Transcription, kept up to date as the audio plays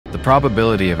The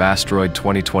probability of asteroid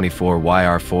 2024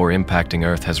 YR4 impacting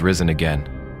Earth has risen again.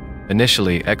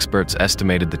 Initially, experts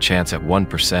estimated the chance at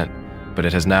 1%, but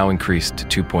it has now increased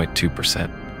to 2.2%.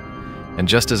 And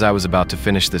just as I was about to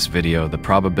finish this video, the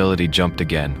probability jumped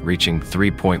again, reaching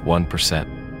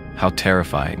 3.1%. How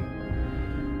terrifying.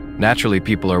 Naturally,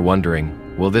 people are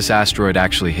wondering, will this asteroid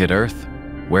actually hit Earth?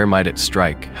 Where might it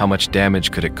strike? How much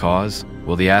damage could it cause?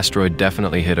 Will the asteroid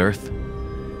definitely hit Earth?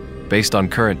 Based on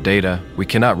current data, we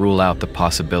cannot rule out the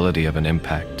possibility of an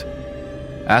impact.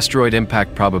 Asteroid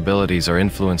impact probabilities are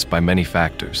influenced by many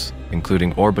factors,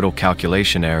 including orbital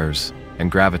calculation errors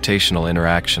and gravitational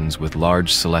interactions with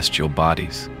large celestial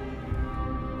bodies.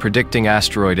 Predicting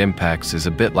asteroid impacts is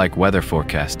a bit like weather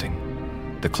forecasting.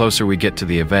 The closer we get to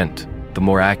the event, the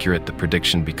more accurate the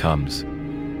prediction becomes.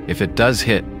 If it does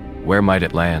hit, where might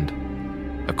it land?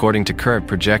 According to current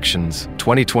projections,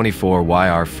 2024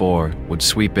 YR4 would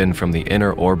sweep in from the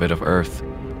inner orbit of Earth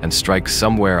and strike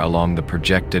somewhere along the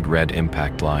projected red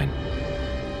impact line.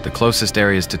 The closest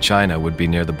areas to China would be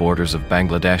near the borders of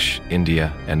Bangladesh,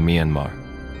 India, and Myanmar.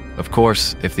 Of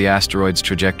course, if the asteroid's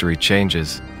trajectory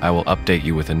changes, I will update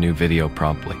you with a new video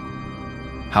promptly.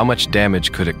 How much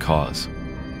damage could it cause?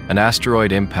 An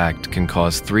asteroid impact can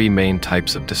cause three main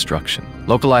types of destruction.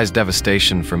 Localized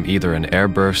devastation from either an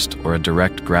airburst or a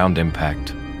direct ground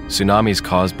impact, tsunamis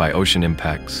caused by ocean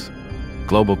impacts,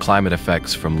 global climate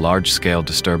effects from large-scale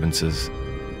disturbances.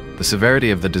 The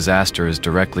severity of the disaster is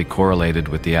directly correlated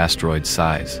with the asteroid's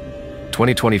size.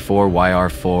 2024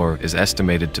 YR4 is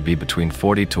estimated to be between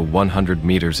 40 to 100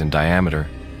 meters in diameter,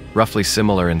 roughly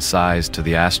similar in size to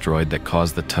the asteroid that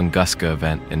caused the Tunguska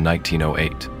event in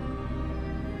 1908.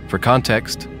 For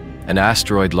context, an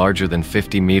asteroid larger than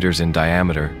 50 meters in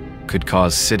diameter could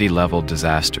cause city-level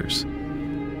disasters.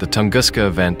 The Tunguska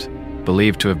event,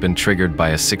 believed to have been triggered by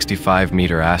a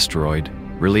 65-meter asteroid,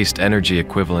 released energy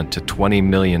equivalent to 20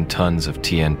 million tons of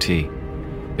TNT.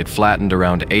 It flattened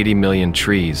around 80 million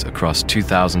trees across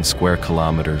 2,000 square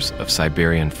kilometers of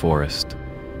Siberian forest.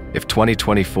 If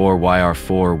 2024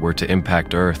 YR4 were to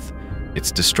impact Earth, its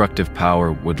destructive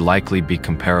power would likely be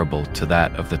comparable to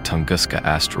that of the Tunguska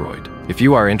asteroid. If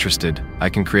you are interested, I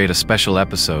can create a special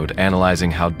episode analyzing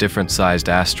how different-sized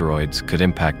asteroids could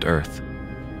impact Earth.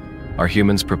 Are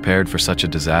humans prepared for such a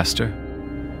disaster?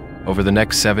 Over the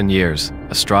next 7 years,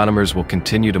 astronomers will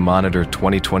continue to monitor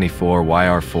 2024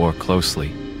 YR4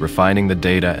 closely, refining the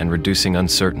data and reducing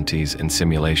uncertainties in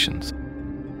simulations.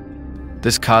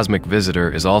 This cosmic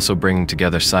visitor is also bringing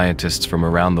together scientists from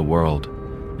around the world,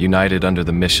 united under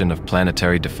the mission of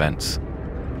planetary defense.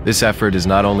 This effort is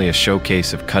not only a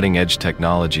showcase of cutting-edge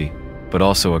technology, but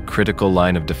also a critical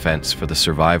line of defense for the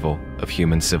survival of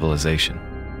human civilization.